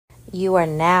You are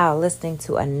now listening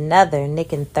to another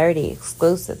Knickn30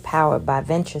 exclusive powered by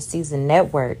Venture Season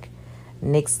Network.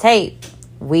 Nick's tape.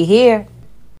 We here.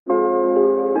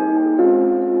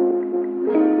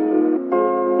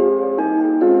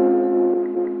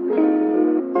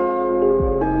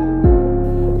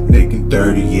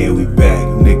 Knickn30, yeah, we back.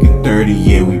 Knickn30,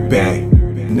 yeah, we back.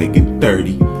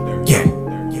 Knickn30, yeah.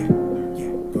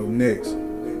 Go next.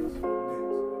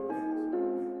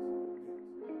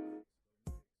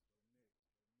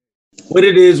 What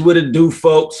it is, what it do,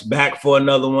 folks. Back for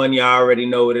another one. Y'all already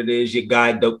know what it is. Your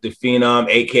guy, Dope the Phenom,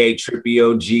 aka Trippy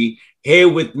OG. Here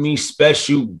with me,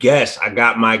 special guest. I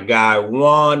got my guy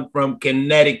JUAN from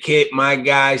Connecticut, my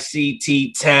guy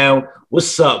CT Town.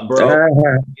 What's up, bro?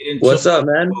 What's up,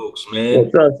 man? Folks,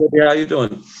 man. What's up, Trippy? How you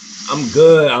doing? I'm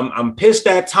good. I'm pissed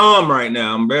at Tom right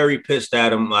now. I'm very pissed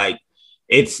at him. Like,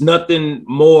 it's nothing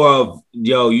more of,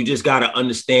 you just got to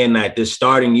understand that this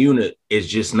starting unit is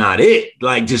just not it.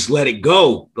 Like, just let it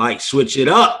go. Like, switch it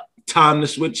up. Time to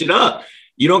switch it up.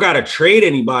 You don't got to trade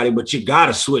anybody, but you got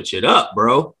to switch it up,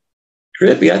 bro.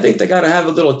 Trippy, I think they got to have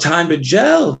a little time to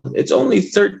gel. It's only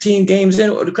 13 games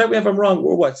in. Correct me if I'm wrong.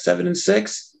 We're what,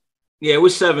 7-6? Yeah, we're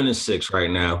 7-6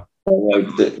 right now.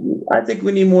 I think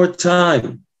we need more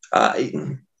time.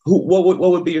 What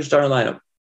would be your starting lineup?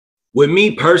 With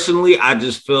me personally, I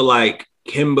just feel like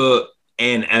Kimba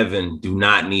and Evan do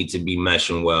not need to be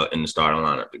meshing well in the starting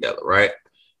lineup together, right?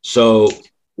 So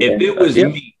if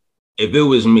it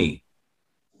was me,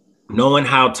 knowing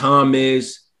how Tom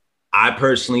is, I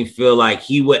personally feel like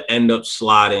he would end up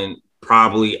slotting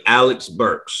probably Alex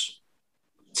Burks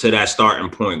to that starting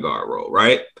point guard role,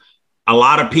 right? A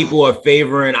lot of people are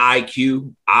favoring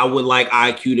IQ. I would like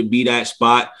IQ to be that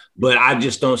spot, but I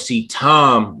just don't see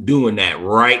Tom doing that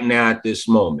right now at this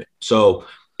moment. So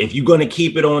if you're going to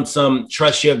keep it on some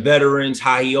trust your veterans,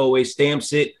 how he always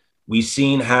stamps it, we've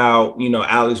seen how,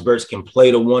 Alex Burks can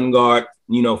play the one guard,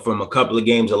 from a couple of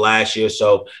games of last year.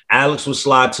 So Alex would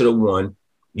slide to the one.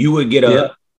 You would get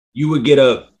a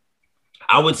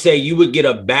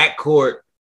backcourt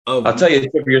of. I'll tell you,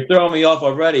 you're throwing me off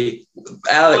already.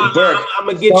 Alex Burks, I'm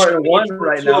gonna get you one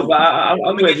right now, but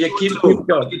I'm going to keep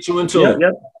going. Get you into it.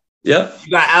 Yep.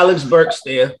 You got Alex Burks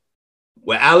there.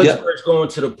 Where Alex Burks going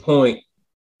to the point,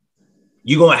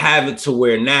 you're gonna have it to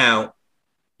where now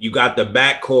you got the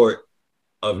backcourt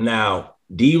of now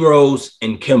D Rose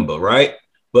and Kimba, right?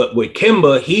 But with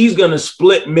Kimba, he's gonna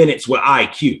split minutes with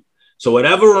IQ. So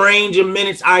whatever range of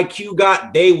minutes IQ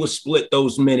got, they will split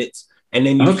those minutes. And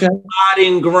then you slide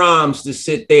in Grimes to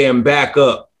sit there and back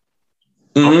up.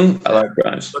 Mm-hmm. I like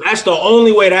Grimes. So that's the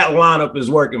only way that lineup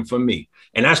is working for me.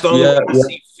 And that's the only way I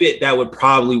see fit that would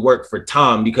probably work for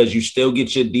Tom, because you still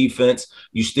get your defense.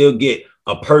 You still get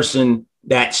a person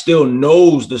that still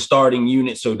knows the starting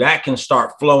unit, so that can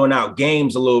start flowing out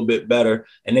games a little bit better.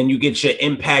 And then you get your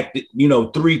impact,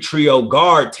 3 trio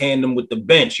guard tandem with the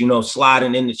bench,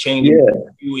 sliding in the change. Yeah.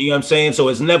 You know what I'm saying? So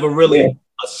it's never really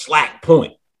a slack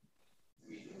point.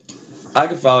 I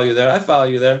can follow you there. I follow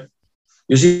you there.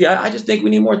 You see, I just think we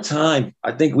need more time.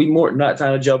 I think not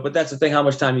time to gel, but that's the thing. How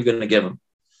much time are you going to give them?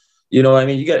 You know what I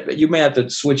mean? You may have to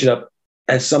switch it up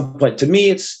at some point. To me,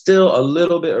 it's still a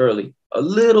little bit early,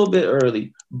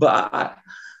 but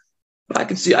I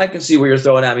can see where you're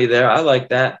throwing at me there. I like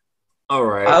that. All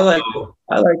right.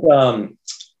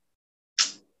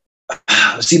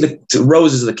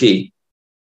 Rose is the key.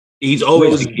 He's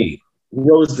always the key.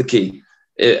 Rose is the key.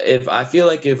 If I feel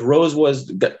like if Rose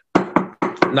was,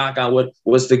 knock on wood,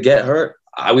 was to get hurt,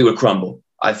 we would crumble.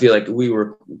 I feel like we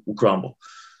would crumble.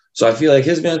 So I feel like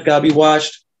his minutes got to be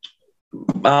watched.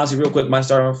 Honestly, real quick, my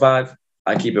starting 5,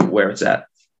 I keep it where it's at.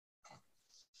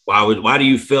 Why do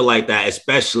you feel like that,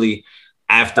 especially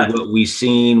after what we've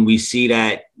seen? We see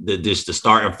that the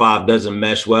starting 5 doesn't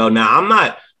mesh well. Now, I'm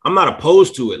not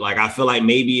opposed to it. Like, I feel like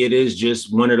maybe it is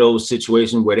just one of those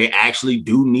situations where they actually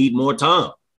do need more time.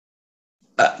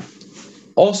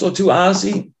 Also, too,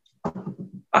 honestly,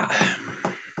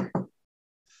 I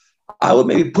would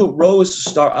maybe put Rose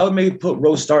start. I would maybe put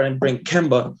Rose start and bring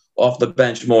Kimba off the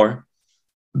bench more.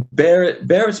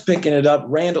 Barrett's picking it up.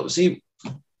 Randall, see,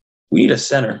 we need a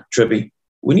center, Trippy.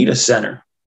 We need a center.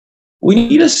 I'm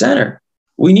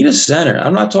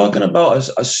not talking about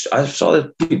I saw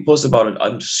that people post about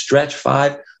a stretch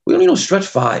 5. We don't need no stretch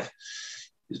 5.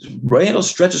 Randall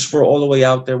stretches for all the way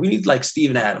out there. We need like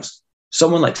Steven Adams.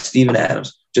 Someone like Steven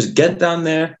Adams. Just get down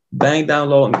there, bang down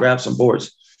low, and grab some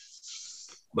boards.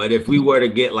 But if we were to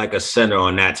get like a center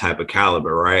on that type of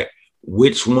caliber, right?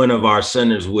 Which one of our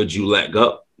centers would you let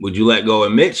go? Would you let go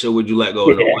of Mitch, or would you let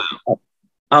go of Noel?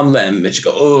 I'm letting Mitch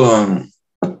go.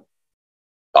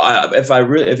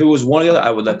 If it was one or the other,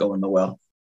 I would let go of Noel.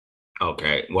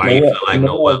 Okay. Why you feel like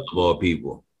Noel of all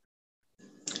people?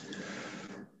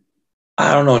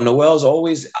 I don't know. Noel's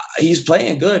always he's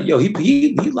playing good. Yo,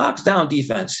 he locks down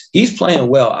defense. He's playing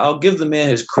well. I'll give the man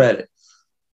his credit.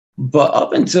 But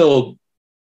up until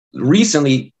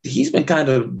recently, he's been kind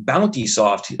of bounty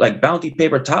soft, like bounty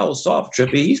paper towel soft,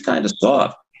 Trippy. He's kind of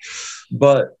soft.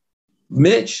 But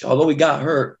Mitch, although he got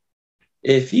hurt,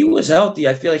 if he was healthy,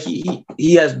 I feel like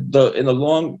he has in the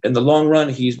long run,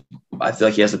 I feel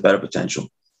like he has a better potential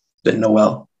than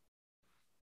Noel.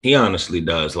 He honestly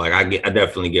does. Like I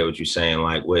definitely get what you're saying.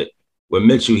 Like with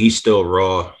Mitchell, he's still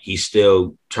raw. He's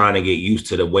still trying to get used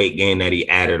to the weight gain that he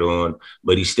added on,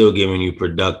 but he's still giving you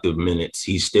productive minutes.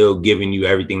 He's still giving you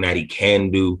everything that he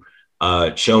can do,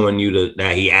 showing you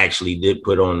that he actually did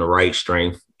put on the right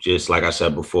strength. Just like I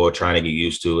said before, trying to get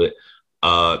used to it.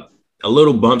 A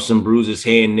little bumps and bruises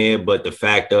here and there, but the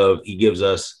fact of he gives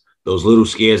us those little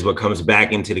scares, but comes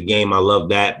back into the game. I love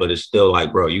that, but it's still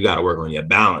like, bro, you got to work on your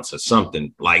balance or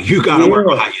something. Like you got to work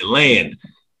on how you land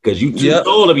because you too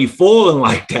tall to be falling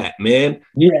like that, man.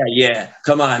 Yeah.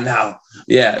 Come on now.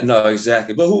 Yeah, no,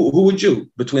 exactly. But who would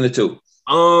you between the two?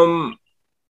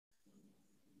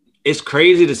 It's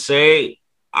crazy to say.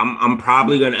 I'm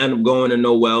probably gonna end up going to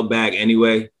Noel back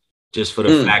anyway, just for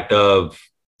the fact of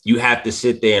you have to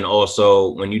sit there and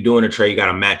also when you're doing a trade, you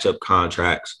got to match up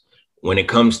contracts. When it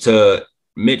comes to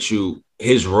Mitchell,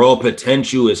 his raw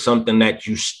potential is something that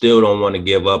you still don't want to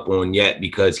give up on yet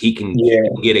because he can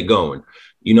get it going.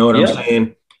 You know what I'm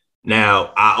saying?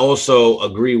 Now, I also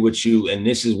agree with you, and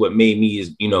this is what made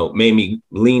me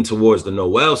lean towards the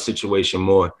Noel situation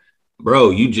more. Bro,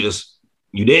 you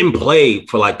didn't play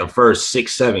for like the first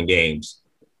 6-7 games.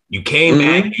 You came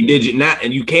back,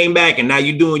 you came back, and now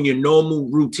you're doing your normal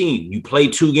routine. You play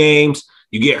 2 games,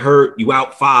 you get hurt, you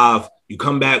out 5. You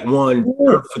come back 1,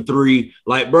 hurt for 3.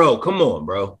 Like, bro, come on,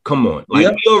 bro. Come on. Like,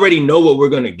 we already know what we're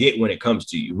going to get when it comes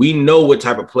to you. We know what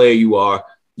type of player you are.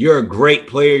 You're a great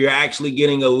player. You're actually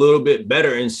getting a little bit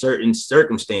better in certain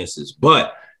circumstances.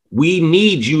 But we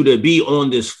need you to be on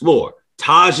this floor.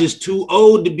 Taj is too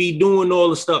old to be doing all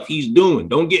the stuff he's doing.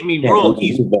 Don't get me wrong.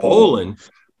 He's balling,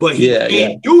 but he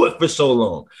can't do it for so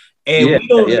long. And we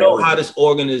don't know how this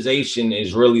organization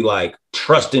is really like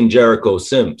trusting Jericho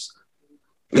Sims.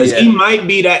 Because he might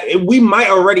be that we might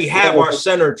already have our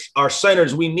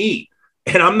centers we need.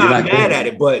 And I'm not mad at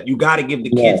it, but you got to give the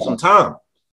kids some time.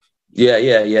 Yeah.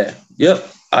 Yep.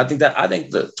 I think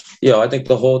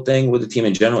the whole thing with the team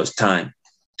in general is time.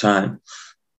 That's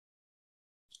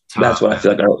what I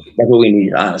feel like that's what we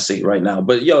need, honestly, right now.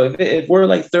 But if we're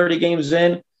like 30 games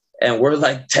in and we're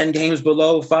like 10 games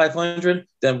below 500,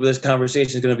 then this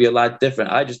conversation is going to be a lot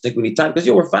different. I just think we need time because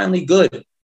we're finally good.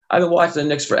 I've been watching the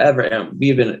Knicks forever, and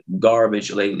we've been garbage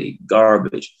lately.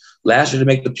 Garbage. Last year to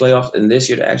make the playoffs, and this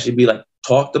year to actually be like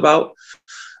talked about.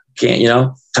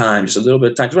 Time, just a little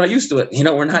bit of time. We're not used to it.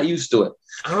 We're not used to it.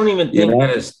 I don't even think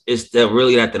that it's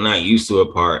that they're not used to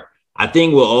it part. I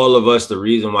think with all of us, the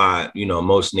reason why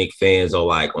most Knicks fans are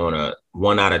like on a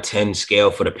 1 out of 10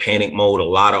 scale for the panic mode, a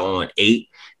lot are on 8.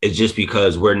 It's just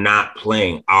because we're not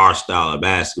playing our style of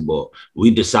basketball. We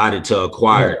decided to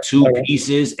acquire 2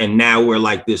 pieces, and now we're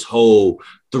like this whole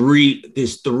 3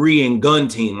 and gun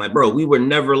team. Like, bro, we were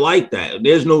never like that.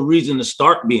 There's no reason to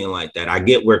start being like that. I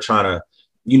get we're trying to,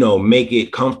 make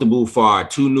it comfortable for our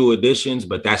 2 new additions,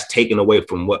 but that's taken away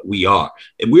from what we are.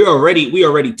 We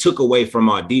already took away from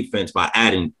our defense by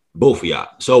adding both of y'all.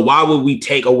 So why would we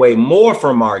take away more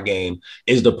from our game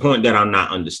is the point that I'm not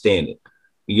understanding.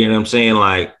 You know what I'm saying?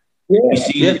 Like, you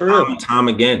see it time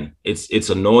again. It's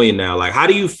annoying now. Like, how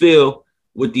do you feel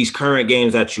with these current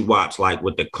games that you watch? Like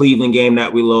with the Cleveland game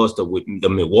that we lost, the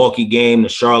Milwaukee game, the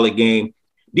Charlotte game.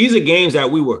 These are games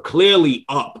that we were clearly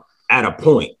up at a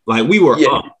point. Like we were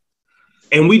up.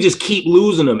 And we just keep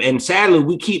losing them. And sadly,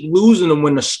 we keep losing them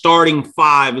when the starting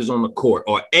 5 is on the court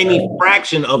or any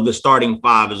fraction of the starting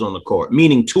 5 is on the court,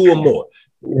 meaning 2 or more.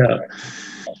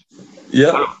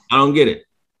 Yeah. I don't get it.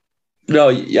 No,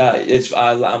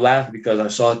 I'm laughing because I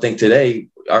saw a thing today.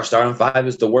 Our starting 5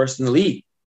 is the worst in the league.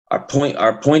 Our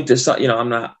point is, I'm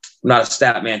not a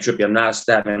stat man, Trippy. I'm not a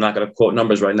stat man. I'm not going to quote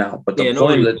numbers right now. But the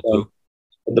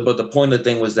point of the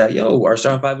thing was that, our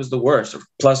starting 5 was the worst, or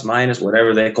plus minus,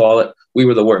 whatever they call it. We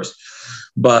were the worst.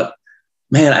 But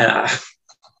man,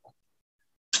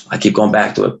 I keep going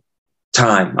back to it.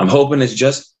 Time. I'm hoping it's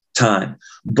just time.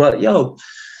 But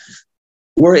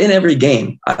we're in every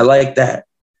game. I like that.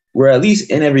 We're at least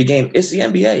in every game. It's the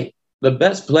NBA. The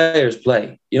best players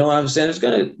play. You know what I'm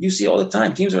saying? You see all the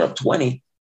time. Teams are up 20.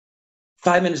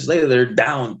 5 minutes later, they're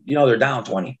down. They're down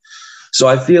 20. So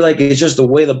I feel like it's just the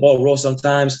way the ball rolls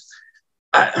sometimes.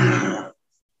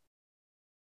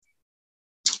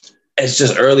 It's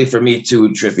just early for me too,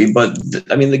 Trippy. But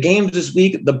I mean, the games this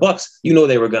week, the Bucks, you know,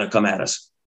 they were going to come at us.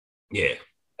 Yeah.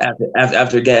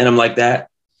 After getting them like that,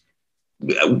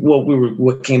 well,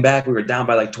 we came back. We were down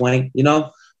by like 20. You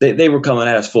know, they were coming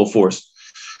at us full force.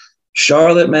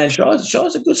 Charlotte, man,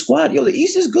 Charlotte's a good squad. Yo, the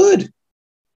East is good.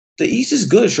 The East is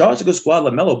good. Charlotte's a good squad.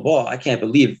 LaMelo Ball, I can't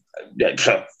believe that,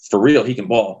 for real, he can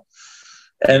ball.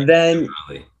 And then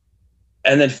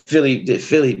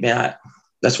Philly, man,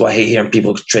 that's why I hate hearing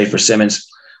people trade for Simmons.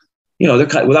 You know,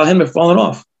 without him, they're falling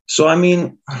off. So, I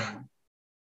mean,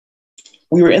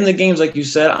 we were in the games, like you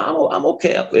said. I'm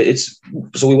okay.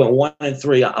 So we went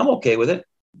 1-3. I'm okay with it.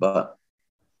 But,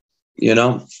 you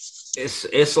know.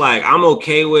 It's like I'm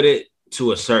okay with it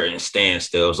to a certain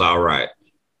standstill. It's all right.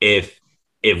 If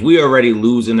we already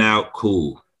losing out,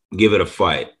 cool, give it a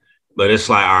fight. But it's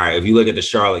like, all right, if you look at the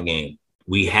Charlotte game,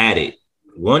 we had it.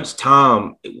 Once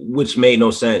Tom, which made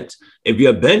no sense. If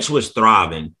your bench was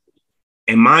thriving,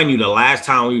 and mind you, the last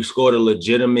time we scored a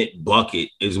legitimate bucket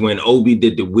is when Obi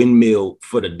did the windmill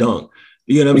for the dunk.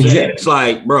 You know what I'm saying? Yeah. It's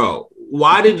like, bro,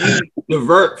 why did you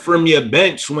divert from your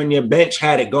bench when your bench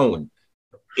had it going?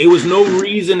 It was no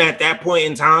reason at that point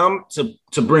in time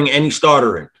to bring any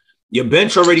starter in. Your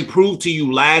bench already proved to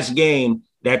you last game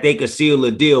that they could seal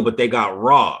the deal, but they got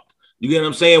robbed. You get what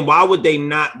I'm saying? Why would they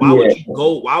not? Why would you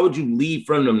go? Why would you leave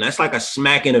from them? That's like a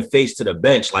smack in the face to the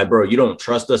bench. Like, bro, you don't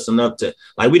trust us enough to,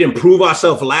 like, we didn't prove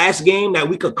ourselves last game that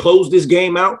we could close this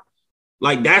game out.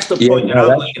 Like, that's the point that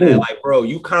I'm looking at. Like, bro,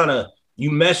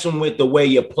 you messing with the way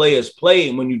your players play.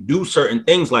 And when you do certain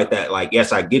things like that, like,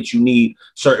 yes, I get you need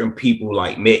certain people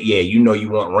like, you know, you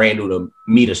want Randall to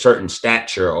meet a certain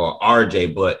stature or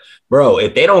RJ, but bro,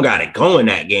 if they don't got it going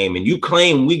that game and you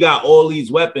claim we got all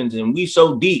these weapons and we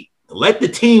so deep, let the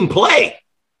team play.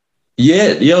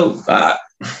 Yeah, yo,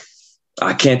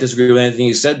 I can't disagree with anything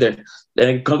you said there.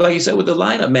 And like you said with the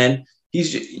lineup, man, you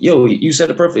said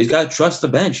it perfectly. He's got to trust the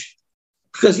bench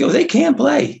because, they can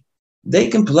play. They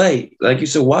can play. Like you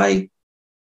said, why,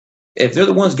 if they're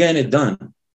the ones getting it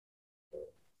done,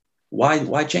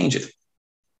 why change it?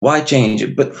 Why change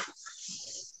it? But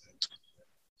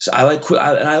so I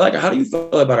like how do you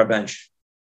feel about our bench?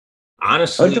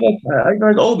 Honestly, I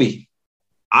like Obi.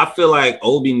 I feel like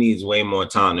Obi needs way more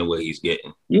time than what he's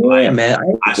getting. Yeah, like, man.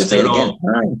 I still don't.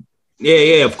 Time.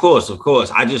 Yeah, of course.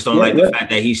 I just don't like the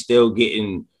fact that he's still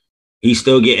getting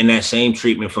that same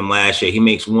treatment from last year. He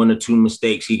makes 1 or 2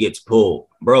 mistakes, he gets pulled.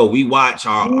 Bro, we watch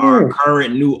our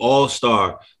current new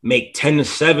all-star make 10 to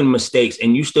 7 mistakes,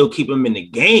 and you still keep him in the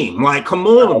game. Like, come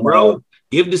on, bro.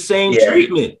 Give the same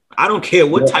treatment. I don't care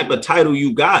what type of title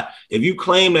you got. If you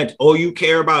claim that all you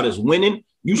care about is winning,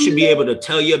 you should be able to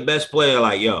tell your best player,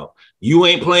 like, yo, you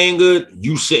ain't playing good,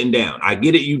 you sitting down. I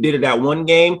get it, you did it that one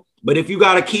game, but if you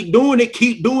got to keep doing it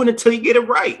until you get it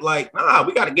right. Like, nah,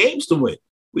 we got games to win.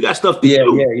 We got stuff to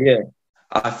do. Yeah.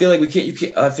 I feel like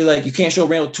I feel like you can't show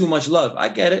Randall too much love. I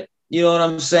get it. You know what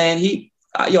I'm saying?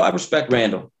 I respect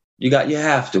Randall. You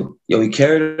have to. He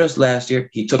carried us last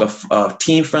year. He took a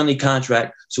team-friendly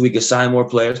contract so we could sign more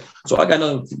players. So I got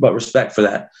nothing but respect for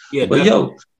that. Yeah,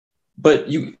 but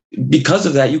because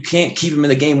of that, you can't keep him in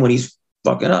the game when he's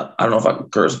fucking up. I don't know if I can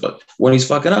curse, but when he's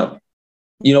fucking up,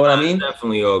 you know what I mean?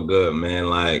 Definitely all good, man.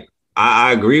 Like,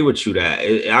 I agree with you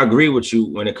I agree with you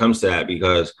when it comes to that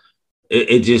because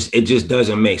it just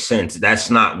doesn't make sense. That's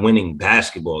not winning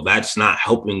basketball. That's not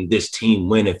helping this team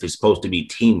win if it's supposed to be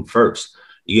team first.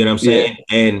 You know what I'm saying?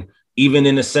 Yeah. And even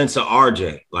in the sense of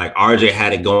RJ, like RJ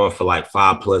had it going for like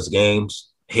 5+ games,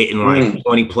 hitting like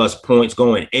 20+ points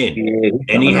going in. Yeah,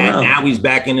 and now he's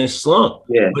back in his slump.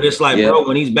 Yeah. But it's like, bro,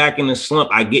 when he's back in the slump,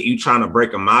 I get you trying to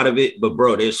break him out of it. But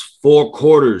bro, there's 4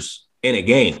 quarters in a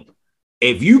game.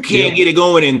 If you can't get it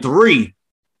going in 3,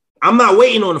 I'm not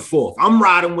waiting on the 4th. I'm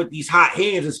riding with these hot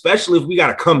hands, especially if we got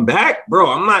to come back,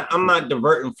 bro. I'm not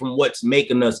diverting from what's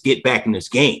making us get back in this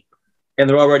game. And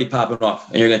they're already popping off,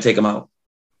 and you're going to take them out.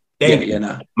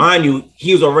 Mind you,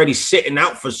 he was already sitting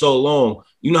out for so long.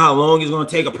 You know how long it's going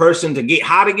to take a person to get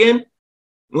hot again?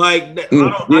 Like, that's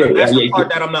the part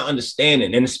that I'm not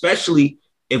understanding. And especially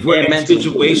if we're in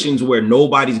situations where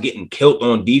nobody's getting killed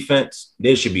on defense,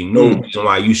 there should be no reason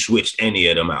why you switched any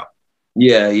of them out.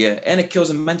 Yeah. And it kills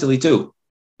him mentally, too.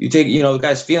 You take, the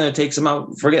guy's feeling it takes him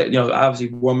out. Forget,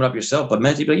 obviously warming up yourself, but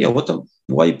mentally, like,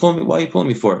 why are you pulling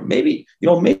me for? Maybe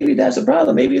that's the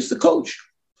problem. Maybe it's the coach.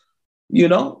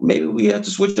 Maybe we have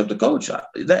to switch up the coach.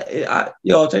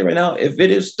 I'll tell you right now, if it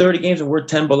is 30 games and we're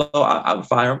 10 below, I would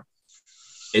fire him.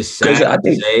 It's sad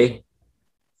to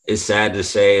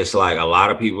say. It's like a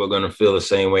lot of people are going to feel the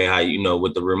same way how,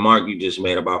 with the remark you just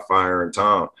made about firing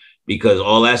Tom, because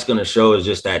all that's going to show is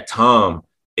just that Tom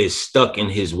is stuck in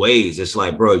his ways. It's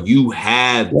like, bro, you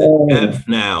have the depth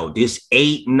now. This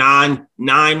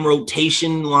 8-9-9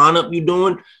 rotation lineup you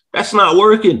doing, that's not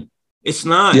working. It's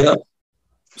not. Yeah.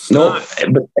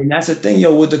 And that's the thing,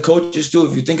 yo, with the coaches too.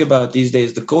 If you think about it these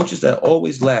days, the coaches that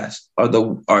always last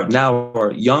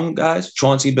are young guys,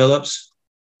 Chauncey Billups,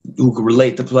 who can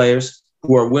relate to players,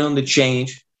 who are willing to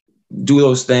change, do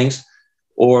those things,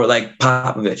 or like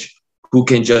Popovich, who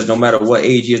can just, no matter what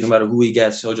age he is, no matter who he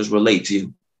gets, he'll just relate to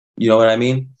you. You know what I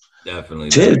mean? Definitely.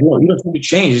 You don't need to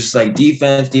change. It's like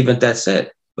defense, that's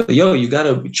it. But yo, you got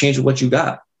to change what you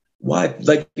got. Why?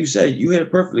 Like you said, you hit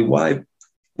it perfectly.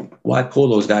 Why pull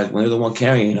those guys when they're the one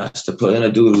carrying us to put in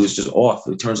a dude who's just off,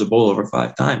 who turns the ball over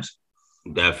 5 times?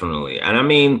 Definitely. And I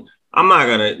mean, I'm not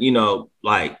going to,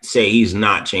 like say he's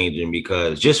not changing,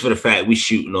 because just for the fact we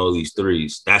shooting all these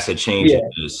threes, that's a change in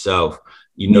itself.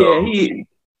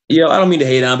 Yeah, I don't mean to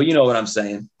hate on, but you know what I'm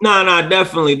saying. No,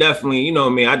 definitely. You know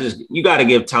me. You got to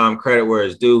give Tom credit where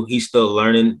it's due. He's still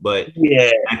learning, but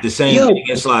at the same thing,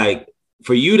 it's like,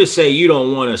 for you to say you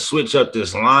don't want to switch up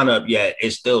this lineup yet,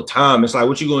 it's still time. It's like,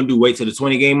 what you going to do? Wait till the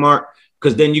 20-game mark?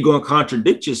 Because then you're going to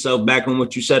contradict yourself back on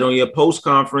what you said on your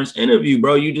post-conference interview,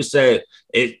 bro. You just said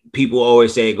it. People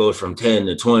always say it goes from 10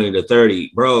 to 20 to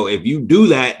 30. Bro, if you do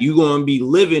that, you're going to be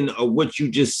living of what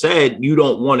you just said you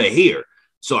don't want to hear.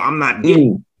 So I'm not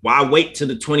getting why wait till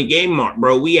the 20-game mark,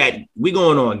 bro? We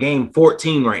going on game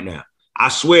 14 right now. I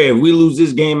swear, if we lose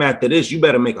this game after this, you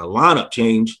better make a lineup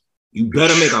change. You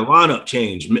better make a lineup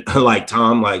change, like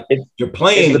Tom. Like, you're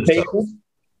playing.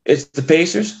 It's the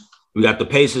Pacers. We got the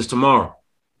Pacers tomorrow.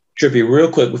 Trippy,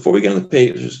 real quick, before we get on the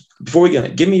Pacers,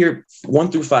 give me your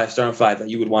 1 through 5, starting 5 that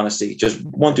you would want to see. Just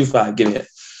 1 through 5, give me it.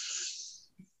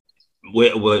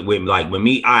 With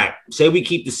me, all right, say we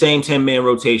keep the same 10-man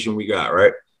rotation we got,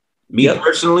 right? Me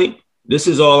personally, this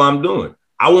is all I'm doing.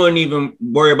 I wouldn't even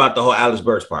worry about the whole Alex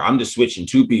Burks part. I'm just switching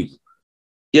 2 people.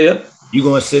 Yeah. You're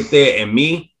going to sit there and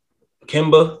me,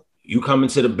 Kemba, you coming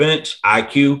to the bench,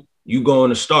 IQ, you going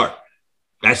to start.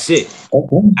 That's it.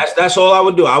 Okay. That's all I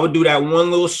would do. I would do that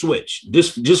one little switch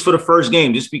just for the first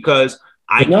game, just because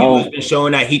IQ has been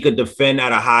showing that he could defend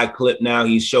at a high clip now.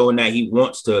 He's showing that he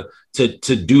wants to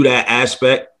do that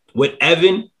aspect. With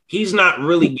Evan, he's not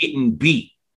really getting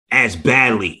beat as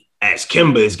badly as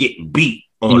Kemba is getting beat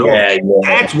on.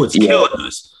 That's what's killing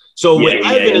us. So with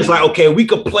Evan, it's like, okay, we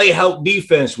could play help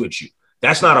defense with you.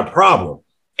 That's not a problem.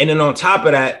 And then on top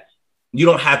of that, you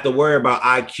don't have to worry about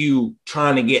IQ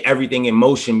trying to get everything in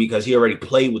motion because he already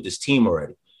played with this team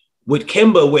already. With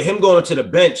Kemba, with him going to the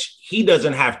bench, he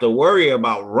doesn't have to worry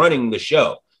about running the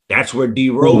show. That's where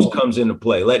D Rose comes into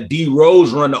play. Let D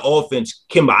Rose run the offense.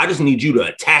 Kemba, I just need you to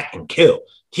attack and kill.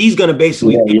 He's going to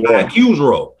basically take IQ's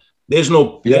role. There's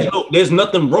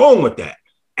nothing wrong with that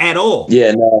at all.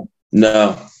 Yeah,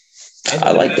 no.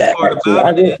 I like that. I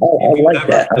like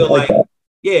that.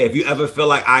 Yeah, if you ever feel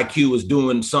like IQ is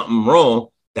doing something wrong,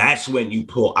 that's when you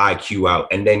pull IQ out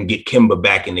and then get Kemba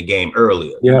back in the game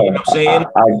earlier. Yeah, you know what I'm saying?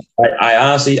 I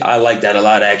honestly, I like that a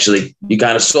lot, actually. You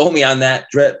kind of sold me on that,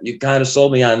 Drip. You kind of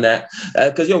sold me on that.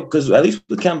 Because at least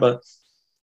with Kemba,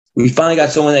 we finally got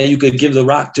someone that you could give the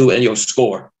rock to and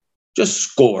score. Just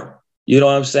score. You know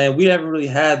what I'm saying? We never really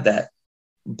had that.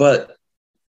 But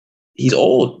he's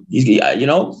old. He's,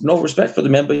 no respect for the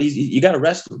man, but you got to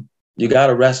rest him. You got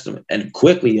to rest him. And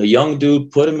quickly, a young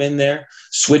dude, put him in there,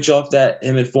 switch off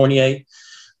him and Fournier.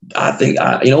 I think,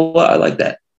 you know what? I like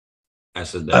that.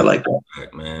 That's a definite, I like that,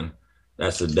 fact, man.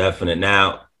 That's a definite.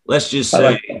 Now, let's just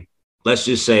say,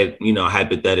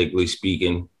 hypothetically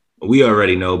speaking, we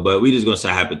already know, but we just going to say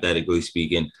hypothetically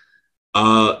speaking,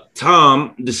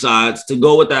 Tom decides to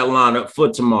go with that lineup for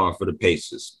tomorrow for the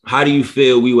Pacers. How do you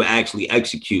feel we would actually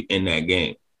execute in that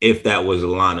game if that was a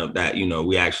lineup that,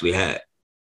 we actually had?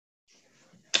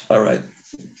 All right.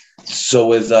 So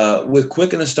with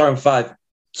Quick in the starting 5,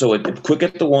 so with Quick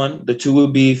at the 1, the 2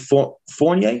 would be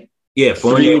Fournier? Yeah,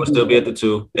 Fournier would still be at the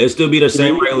 2. It'd still be the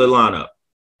same regular lineup.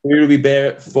 3 would be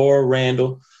Barrett, 4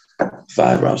 Randall,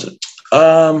 5 Robinson.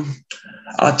 I'll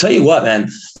tell you what, man.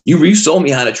 You sold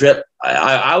me on a trip.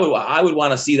 I would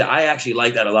want to see that. I actually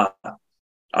like that a lot.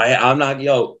 I'm not,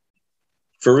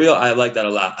 for real, I like that a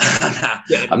lot.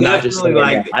 I'm not just saying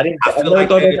that. I never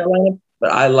thought of that lineup.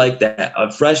 But I like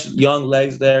that. Fresh, young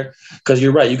legs there. Because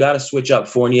you're right. You got to switch up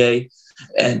Fournier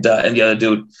and the other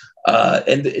dude.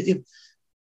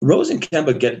 Rose and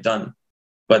Kemba get it done.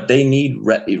 But they need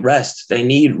rest. They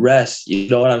need rest. You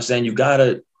know what I'm saying? You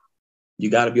gotta be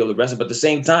able to rest it. But at the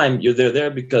same time, you're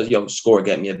there because, score,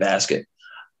 get me a basket.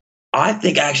 I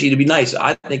think actually it'd be nice.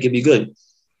 I think it'd be good.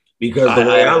 Because the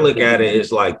way I look at it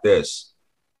is like this.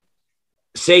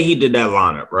 Say he did that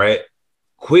lineup, right?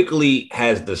 Quickly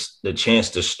has the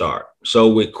chance to start.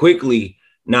 So with Quickly,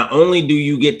 not only do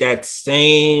you get that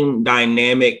same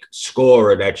dynamic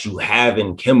scorer that you have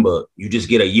in Kemba, you just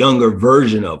get a younger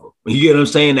version of him. You get what I'm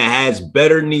saying? That has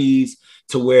better knees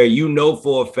to where you know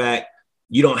for a fact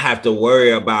you don't have to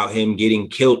worry about him getting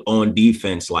killed on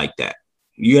defense like that.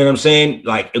 You know what I'm saying?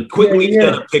 Like Quickly he's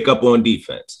gonna pick up on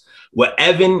defense. With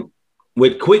Evan,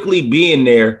 with Quickly being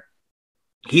there,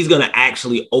 he's gonna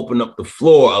actually open up the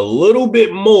floor a little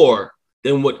bit more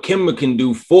than what Kemba can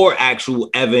do for actual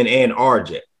Evan and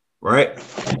RJ, right?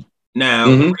 Now,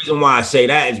 the reason why I say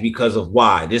that is because of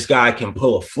why this guy can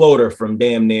pull a floater from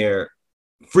damn near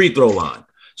free throw line.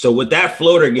 So with that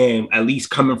floater game, at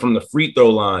least coming from the free throw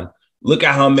line, look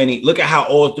at how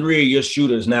all three of your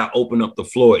shooters now open up the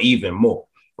floor even more,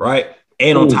 right?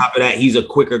 And on top of that, he's a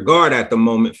quicker guard at the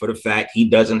moment for the fact he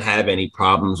doesn't have any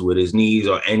problems with his knees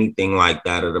or anything like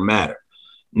that of the matter.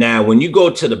 Now, when you go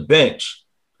to the bench,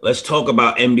 let's talk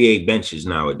about NBA benches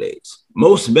nowadays.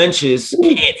 Most benches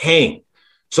can't hang.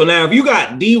 So now if you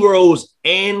got D-Rose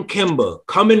and Kemba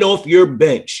coming off your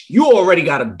bench, you already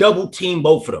got to double team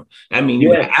both of them. I mean,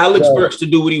 you got Alex Burks to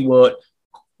do what he want.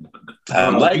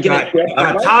 You got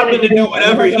Toppin to do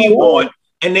whatever he want.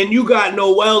 And then you got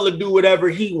Noel to do whatever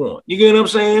he want. You get what I'm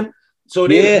saying? So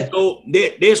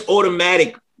there's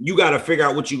automatic. You got to figure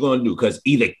out what you're going to do because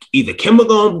either Kemba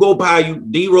going to go by you,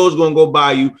 D-Rose going to go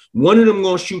by you. One of them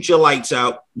going to shoot your lights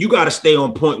out. You got to stay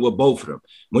on point with both of them.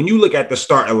 When you look at the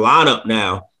starting lineup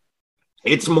now,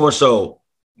 it's more so,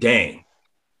 dang,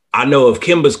 I know if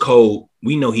Kemba's cold,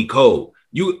 we know he cold.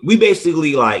 We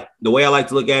basically like the way I like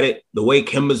to look at it, the way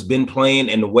Kemba's been playing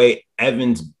and the way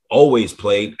Evans always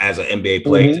played as an NBA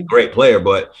player. He's a great player,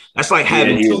 but that's like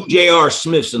having two J.R.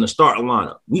 Smiths in the starting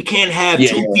lineup. We can't have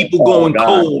two people going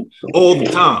cold all the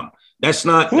time. That's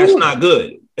not good.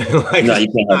 Like, no,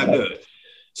 it's not good.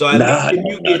 So at least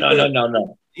you get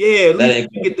no. Yeah, at least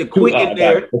you get the quick in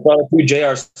there. Two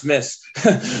J.R. Smiths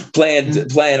playing.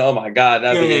 Oh my God,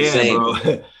 that'd be insane.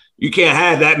 Bro. You can't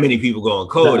have that many people going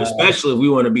cold, especially if we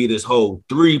want to be this whole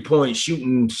 3-point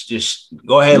shooting. Just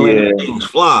go ahead and let things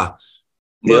fly.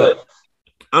 But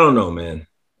I don't know, man.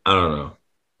 I don't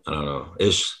know.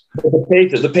 It's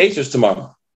the Pacers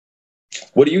tomorrow.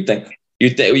 What do you think?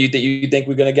 You think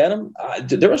we're gonna get them?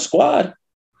 They're a squad.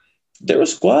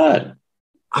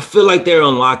 I feel like they're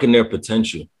unlocking their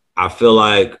potential. I feel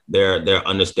like they're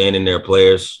understanding their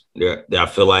players. I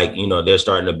feel like they're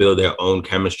starting to build their own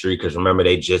chemistry because remember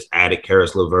they just added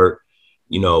Karis LeVert.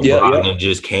 Brogdon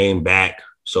just came back.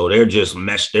 So they're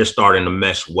starting to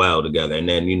mesh well together. And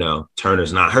then,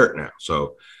 Turner's not hurt now.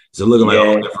 So it's looking like a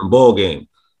whole different ball game.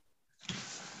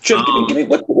 Trip, give me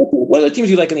what other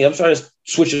teams you like in the East? I'm trying to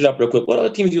switch it up real quick. What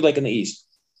other teams you like in the East?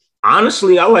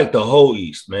 Honestly, I like the whole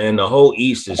East, man. The whole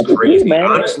East is crazy. Man.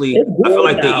 Honestly, I feel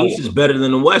like the East is better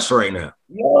than the West right now.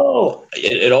 Yo,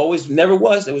 it always never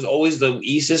was. It was always the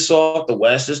East is soft, the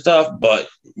West is tough. But,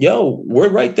 we're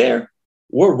right there.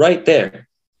 We're right there.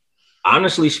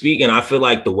 Honestly speaking, I feel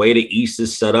like the way the East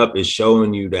is set up is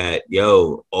showing you that,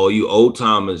 all you old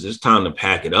timers, it's time to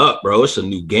pack it up, bro. It's a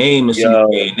new game. It's a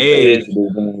new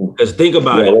game. Because think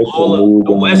about it.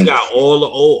 The West got all the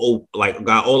old ones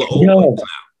now.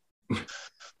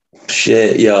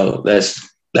 Shit,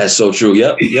 that's so true.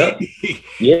 Yep.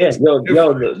 Yeah,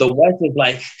 the West is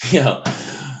like,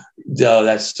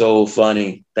 that's so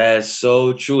funny. That's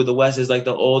so true. The West is like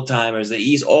the old timers. The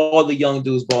East, all the young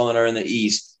dudes balling are in the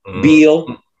East.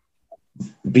 Beal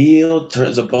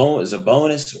turns a bonus.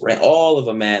 All of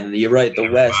them, man. You're right. The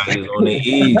West is on the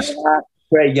East.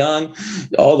 Trae Young,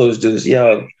 all those dudes.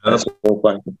 That's so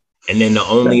funny. And then the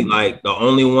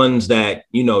only ones that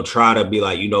try to be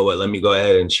like, let me go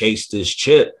ahead and chase this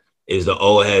chip is the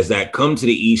old heads that come to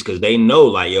the East because they know,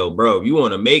 like, yo, bro, if you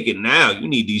want to make it now, you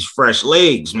need these fresh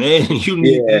legs, man. You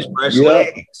need these fresh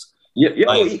legs.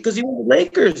 Because even the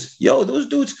Lakers, those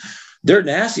dudes. They're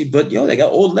nasty, but they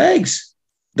got old legs.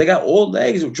 They got old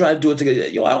legs. We're trying to do it together.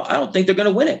 I don't think they're gonna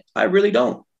win it. I really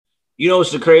don't.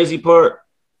 What's the crazy part?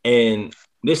 And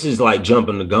this is like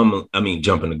jumping the gun a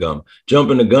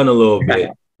little bit.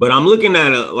 But I'm looking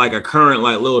at a current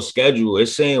little schedule.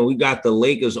 It's saying we got the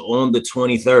Lakers on the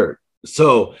 23rd.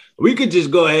 So we could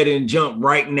just go ahead and jump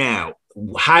right now.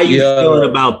 How you feeling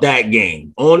about that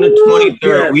game? On the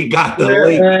 23rd, we got the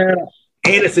Lakers.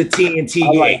 And it's a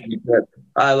TNT game.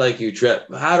 I like you, Trip.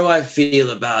 How do I feel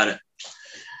about it?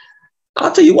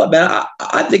 I'll tell you what, man.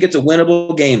 I think it's a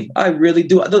winnable game. I really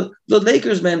do. The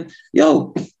Lakers, man,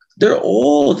 they're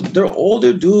old. They're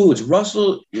older dudes.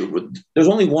 Russell, there's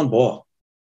only one ball.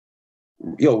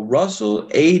 Russell,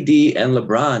 AD, and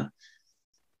LeBron.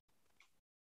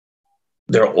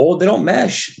 they're old. They don't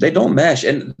mesh. They don't mesh.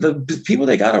 And the people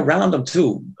they got around them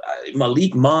too.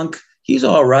 Malik Monk, he's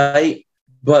all right.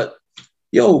 But,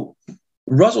 yo,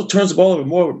 Russell turns the ball over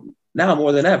more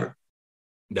than ever.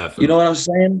 Definitely. You know what I'm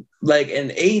saying? Like,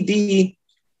 and AD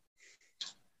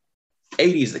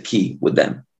is the key with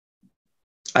them.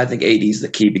 I think AD is the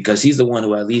key because he's the one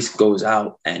who at least goes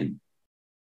out and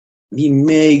he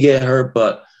may get hurt,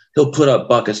 but he'll put up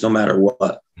buckets no matter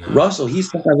what. No. Russell,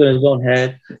 he's sometimes in his own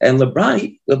head. And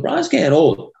LeBron's getting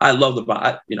old. I love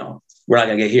LeBron. We're not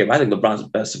going to get here, but I think LeBron's the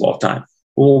best of all time.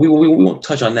 We won't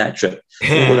touch on that trip.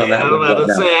 We'll on that I'm about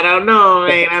to say, I don't know,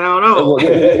 man. I don't know.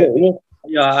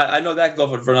 I know that can go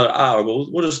for another hour,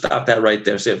 but we'll just stop that right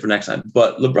there. Save it for next time.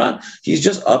 But LeBron, he's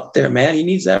just up there, man. He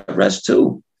needs that rest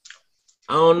too.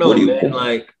 I don't know, man.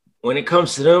 Like, when it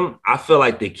comes to them, I feel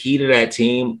like the key to that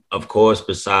team, of course,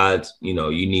 besides, you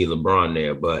need LeBron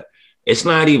there, but it's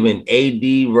not even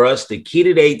AD, Russ. The key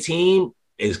to their team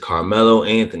is Carmelo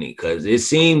Anthony, because it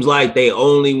seems like they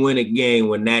only win a game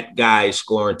when that guy is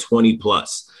scoring 20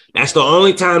 plus. That's the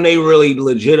only time they really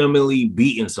legitimately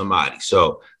beating somebody.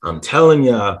 So I'm telling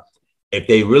y'all, if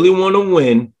they really want to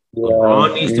win,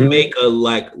 LeBron needs to make a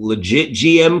legit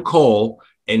GM call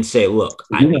and say, look,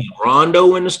 I need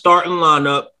Rondo in the starting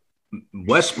lineup.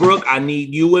 Westbrook, I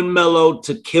need you and Melo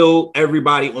to kill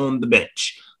everybody on the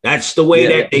bench. That's the way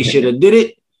that they should have did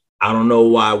it. I don't know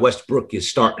why Westbrook is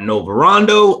starting over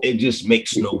Rondo. It just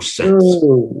makes no sense.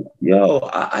 Yo,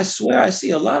 I swear I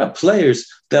see a lot of players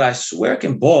that I swear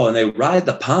can ball and they ride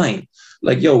the pine.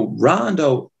 Like, yo,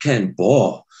 Rondo can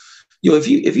ball. Yo, if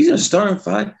he's in a starting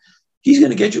five, he's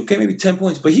going to get you, maybe 10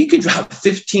 points, but he can drop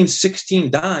 15, 16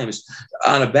 dimes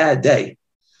on a bad day.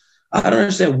 I don't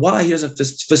understand why he doesn't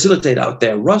facilitate out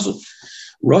there. Russell,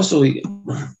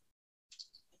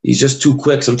 he's just too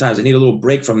quick sometimes. I need a little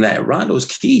break from that. Rondo's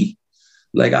key.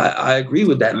 Like, I agree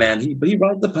with that, man. But he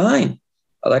rides the pine.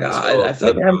 Like, I feel like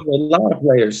that happens with a lot of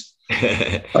players.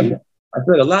 I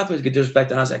feel like a lot of players get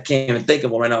disrespected. Honestly, I can't even think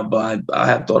of one right now, but I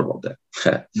have thought about that.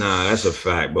 Nah, that's a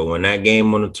fact. But when that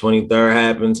game on the 23rd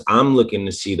happens, I'm looking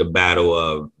to see the battle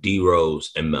of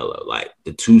D-Rose and Melo, like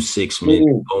the 2-6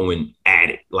 men going at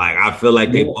it. Like, I feel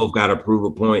like they both got to prove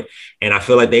a point, and I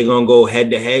feel like they're going to go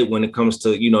head-to-head when it comes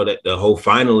to, the whole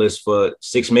finalists for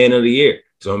 6 Man of the Year.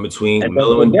 So in between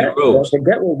Melo and D-Rose. Don't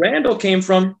forget where Randall came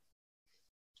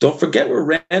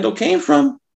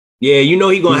from. Yeah, he's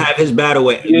going to have his battle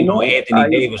with Anthony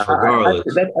Davis regardless.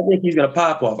 I think he's going to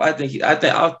pop off.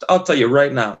 I'll tell you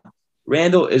right now.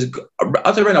 Randall's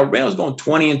going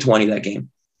 20-20 that game.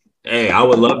 Hey, I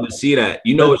would love to see that.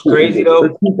 What's crazy, though?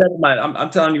 Let's keep that in mind. I'm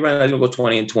telling you right now, he's going to go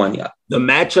 20-20. The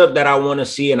matchup that I want to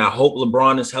see, and I hope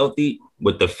LeBron is healthy,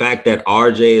 with the fact that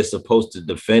RJ is supposed to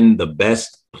defend the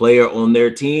best player on their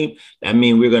team, that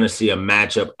means we're going to see a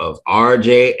matchup of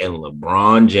RJ and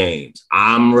LeBron James.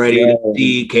 I'm ready to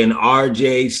see, can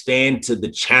RJ stand to the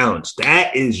challenge?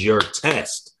 That is your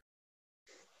test.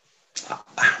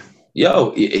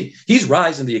 Yo, he's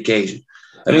rising to the occasion.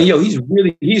 I mean,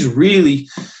 he's really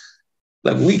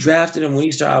like, when we drafted him, when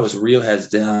he started, I was real heads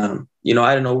down.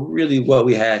 I don't know really what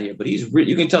we had here, but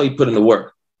you can tell he put in the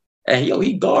work. And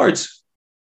he guards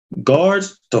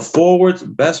to forwards,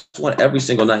 best one every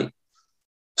single night.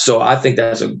 So I think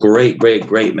that's a great, great,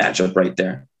 great matchup right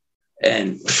there.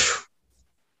 And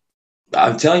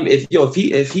I'm telling you,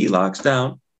 if he locks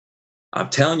down, I'm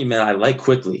telling you, man, I like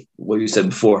quickly what you said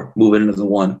before, moving into the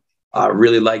one. I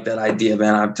really like that idea,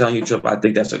 man. I'm telling you, Trip, I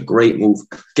think that's a great move.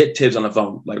 Get Tibbs on the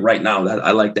phone, like right now.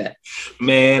 I like that.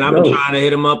 Man, I've been trying to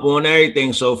hit him up on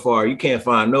everything so far. You can't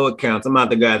find no accounts. I'm not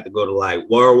the guy to go to like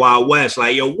World Wide West.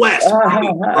 Like, yo, West,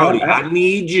 Brody, I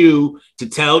need you to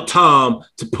tell Tom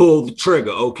to pull the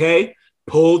trigger, okay?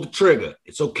 Pull the trigger.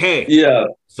 It's okay. Yeah.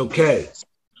 It's okay.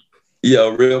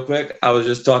 Yo, real quick, I was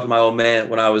just talking to my old man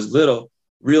when I was little.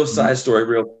 Real side story,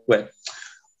 real quick.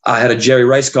 I had a Jerry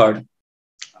Rice card.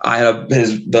 I had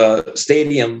the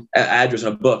stadium address in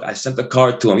a book. I sent the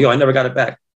card to him. Yo, I never got it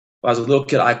back. When I was a little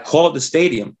kid, I called the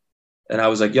stadium and I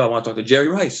was like, yo, I want to talk to Jerry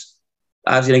Rice.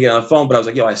 I obviously didn't get on the phone, but I was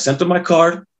like, yo, I sent him my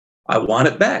card. I want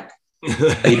it back. He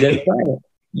didn't sign it.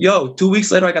 Yo, 2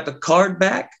 weeks later, I got the card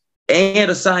back and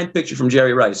a signed picture from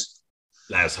Jerry Rice.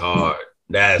 That's hard.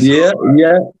 That's hard.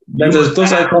 That's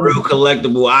a real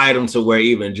collectible item to where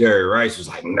even Jerry Rice was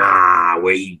like, nah,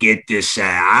 where you get this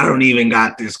at? I don't even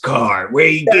got this card. Where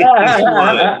you get this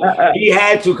one? He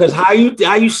had to, because how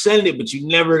you send it, but you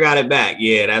never got it back.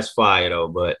 Yeah, that's fire though.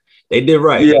 But they did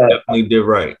right. Yeah. They definitely did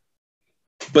right.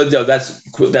 But yo, that's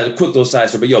a quick little side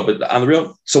story. But on the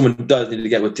real, someone does need to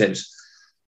get with Tibbs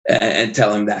and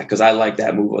tell him that, because I like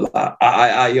that move a lot.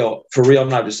 Yo, for real, I'm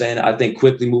not just saying it. I think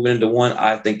quickly moving into one,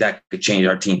 I think that could change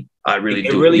our team. I really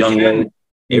do. Really Young can. Wade,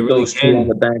 It keep really those two on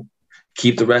the bench.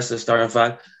 Keep the rest of the starting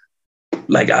five.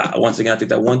 Like, once again, I think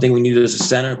that one thing we need is a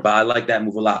center, but I like that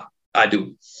move a lot. I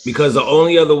do. Because the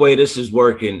only other way this is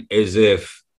working is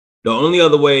if the only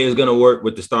other way is going to work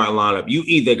with the starting lineup. You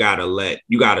either got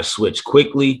to switch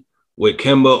quickly with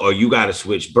Kemba, or you got to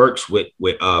switch Burks with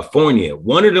Fournier.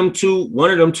 One of them two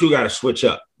got to switch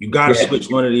up. You got to switch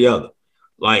one or the other.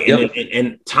 Like,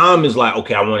 and Tom is like,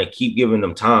 okay, I want to keep giving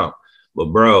them time. But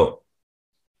bro,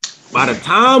 by the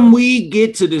time we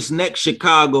get to this next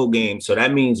Chicago game, so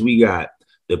that means we got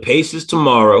the Pacers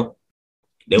tomorrow.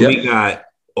 Then we got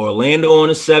Orlando on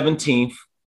the 17th,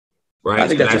 right? I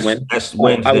think that's a win. That's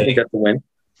Wednesday. I would think that's a win.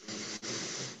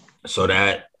 So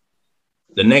that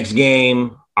the next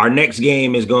game, our next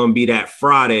game is going to be that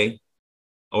Friday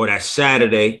or that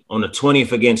Saturday on the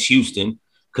 20th against Houston,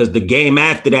 because the game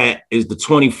after that is the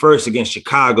 21st against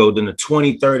Chicago. Then the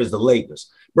 23rd is the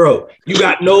Lakers. Bro, you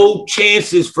got no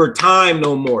chances for time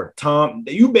no more, Tom.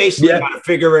 You basically got to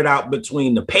figure it out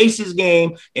between the Pacers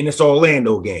game and this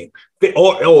Orlando game.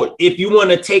 Or if you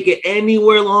want to take it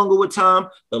anywhere longer with Tom,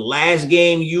 the last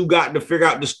game you got to figure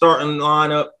out the starting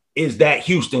lineup is that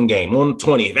Houston game on the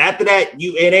 20th. After that,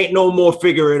 it ain't no more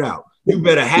figure it out. You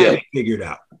better have it figured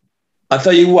out. I'll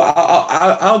tell you what,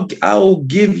 I'll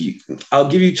give you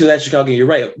to that Chicago game. You're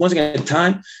right. Once again,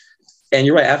 time, and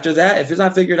you're right. After that, if it's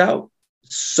not figured out,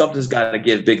 something's got to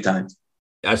give big time.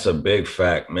 That's a big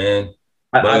fact, man.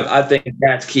 I think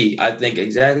that's key. I think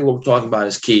exactly what we're talking about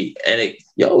is key. And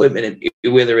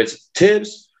whether it's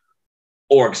Tibbs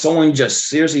or someone just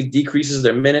seriously decreases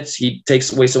their minutes, he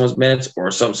takes away someone's minutes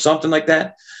or something like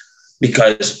that.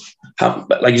 Because,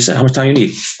 like you said, how much time you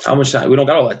need? How much time? We don't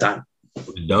got all that time.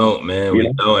 We don't, man.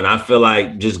 We don't. And I feel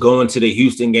like just going to the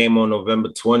Houston game on November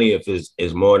 20th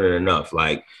is more than enough.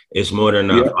 Like, it's more than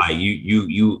enough. Like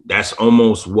you that's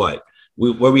almost what?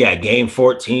 Where we at, game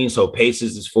 14. So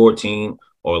Pacers is 14.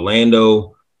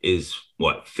 Orlando is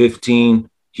what, 15?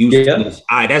 Houston is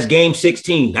all right. That's game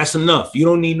 16. That's enough. You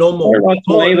don't need no more.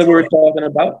 That we're talking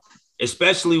about.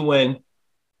 Especially when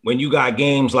you got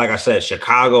games, like I said,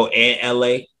 Chicago and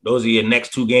LA. Those are your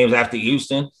next two games after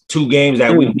Houston. Two games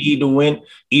that we need to win.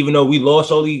 Even though we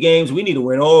lost all these games, we need to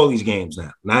win all these games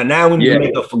now. Now we need to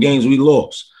make up for games we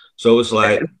lost. So it's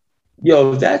like,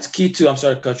 yo, that's key too. I'm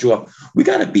sorry to cut you off. We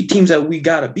got to beat teams that we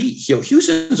got to beat. Yo,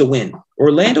 Houston's a win.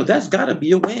 Orlando, that's got to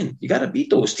be a win. You got to beat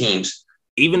those teams.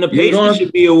 Even the Pacers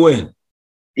should be a win.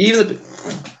 It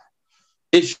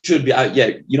should be.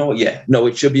 You know what? Yeah. No,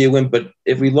 it should be a win. But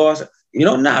if we lost,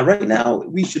 right now,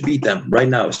 we should beat them. Right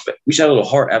now, we should have a little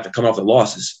heart after coming off the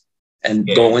losses and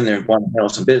go in there and want to handle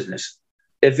some business.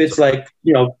 If it's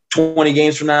 20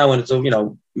 games from now and it's,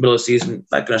 middle of the season,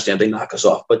 I can understand they knock us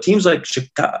off. But teams like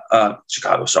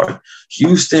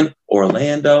Houston,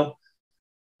 Orlando,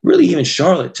 really even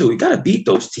Charlotte too, we got to beat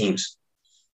those teams.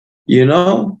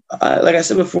 Like I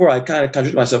said before, I kind of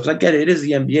contradict myself because I get it. It is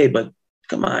the NBA, but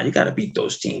come on, you got to beat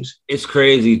those teams. It's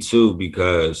crazy too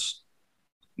because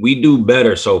we do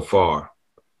better so far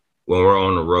when we're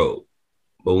on the road.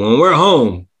 But when we're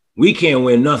home, we can't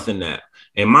win nothing now.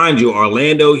 And mind you,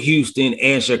 Orlando, Houston,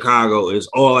 and Chicago is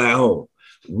all at home.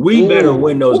 We better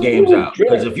win those games out.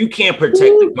 Because if you can't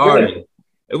protect the Garden,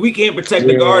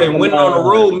 winning on the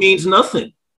road means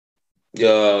nothing.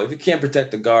 Yo, if you can't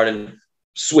protect the Garden,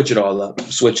 switch it all up.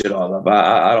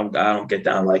 I don't get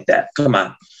down like that. Come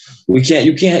on. You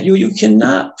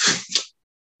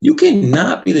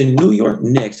cannot be the New York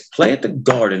Knicks, play at the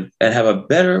Garden, and have a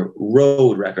better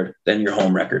road record than your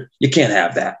home record. You can't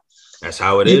have that. That's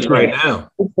how it is right now.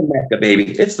 It's the Mecca,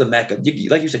 baby. It's the Mecca.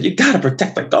 Like you said, you got to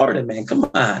protect the Garden, man. Come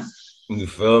on. You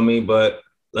feel me? But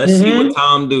let's see what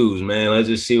Tom does, man. Let's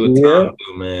just see what Tom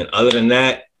do, man. Other than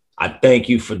that, I thank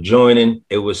you for joining.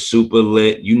 It was super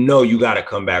lit. You got to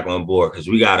come back on board because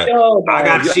I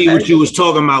got to see what you was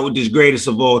talking about with this greatest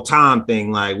of all time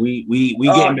thing. Like we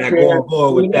getting back on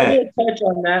board with that. Touch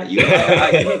on that.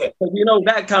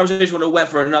 That conversation would have went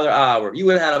for another hour. You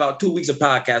would have had about 2 weeks of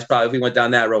podcast probably if we went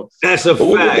down that road. That's a fact.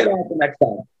 We'll get on to next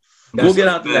time. We'll get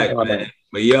on to next time.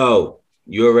 But yo,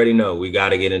 you already know we got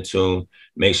to get in tune.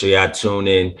 Make sure y'all tune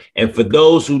in. And for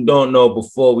those who don't know,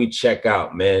 before we check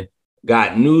out, man,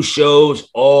 got new shows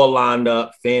all lined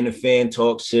up. Fan to Fan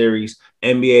Talk series,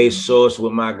 NBA Source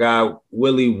with my guy,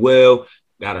 Willie Will.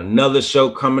 Got another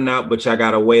show coming out, but I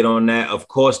got to wait on that. Of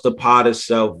course, the pod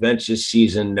itself, Venture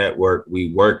Season Network.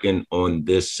 We working on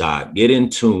this side. Get in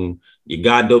tune. You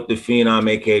got Dope the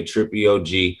Phenom, a.k.a. Trippy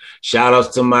OG. Shout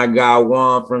outs to my guy,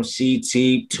 Juan from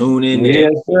CT. Tune in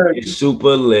there. Sir. It's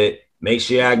super lit. Make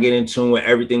sure y'all get in tune with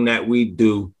everything that we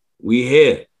do. We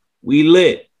here. We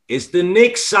lit. It's the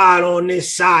Knicks side on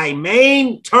this side,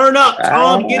 man. Turn up,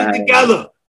 Tom. Get it together.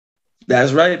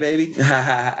 That's right, baby.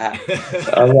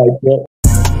 All right, bro.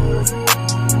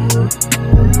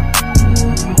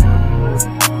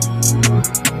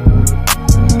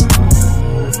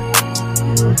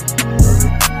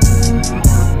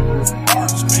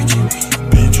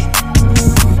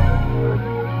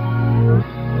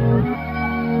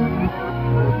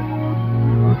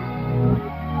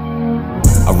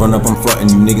 I run up, I'm frontin',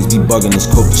 you niggas be bugging. This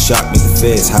coke to shock, make the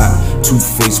feds hot.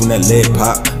 Two-face when that lead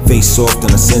pop. Face soft,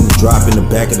 then I send a drop in the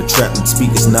back of the trap. And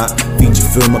speakers not. Feature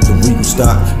film up the Regal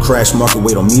stock. Crash market,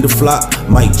 wait on me to flop.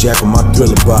 Mike Jack on my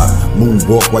Thriller bop.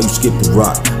 Moonwalk while you skip the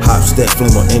rock. Hop stack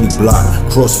flame on any block.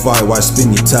 Crossfire while I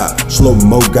spin your top. Slow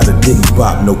mo got a diggy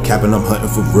bop. No capping, I'm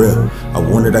hunting for real. I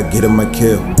wanted, I get him, I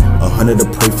kill. 100 to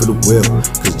pray for the will.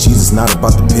 Cause Jesus not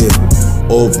about the pill.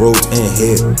 All roads and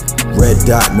here. Red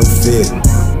dot, no fear.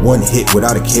 One hit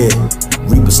without a care.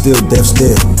 Reaper still, death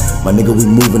still. My nigga, we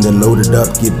moving and loaded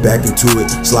up. Get back into it.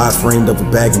 Slide framed up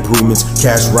with bag improvements.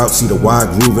 Cash route, see the wide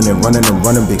grooving and running.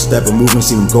 Big step and moving.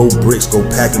 See them gold bricks, go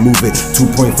pack and move it.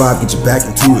 2.5, get you back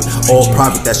into it. All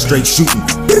private, that's straight shooting.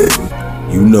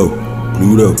 You know,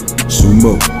 Pluto,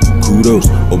 Sumo, kudos.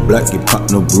 Or black, get pop,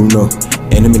 no Bruno.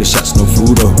 Animated shots, no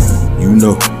Fudo. You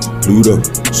know, Pluto,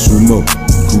 Sumo,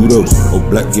 kudos. Or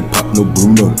black, get pop, no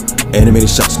Bruno. Animated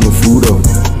shots, no Fudo.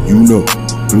 You know,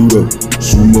 Pluto,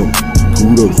 Sumo,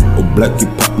 kudos. Or black,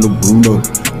 get pop, no Bruno.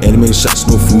 Animated shots,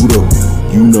 no Fudo.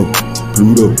 You know,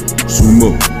 Pluto,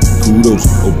 Sumo, kudos.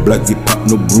 Or black, get pop,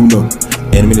 no Bruno.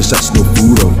 Animated shots, no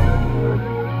Fudo.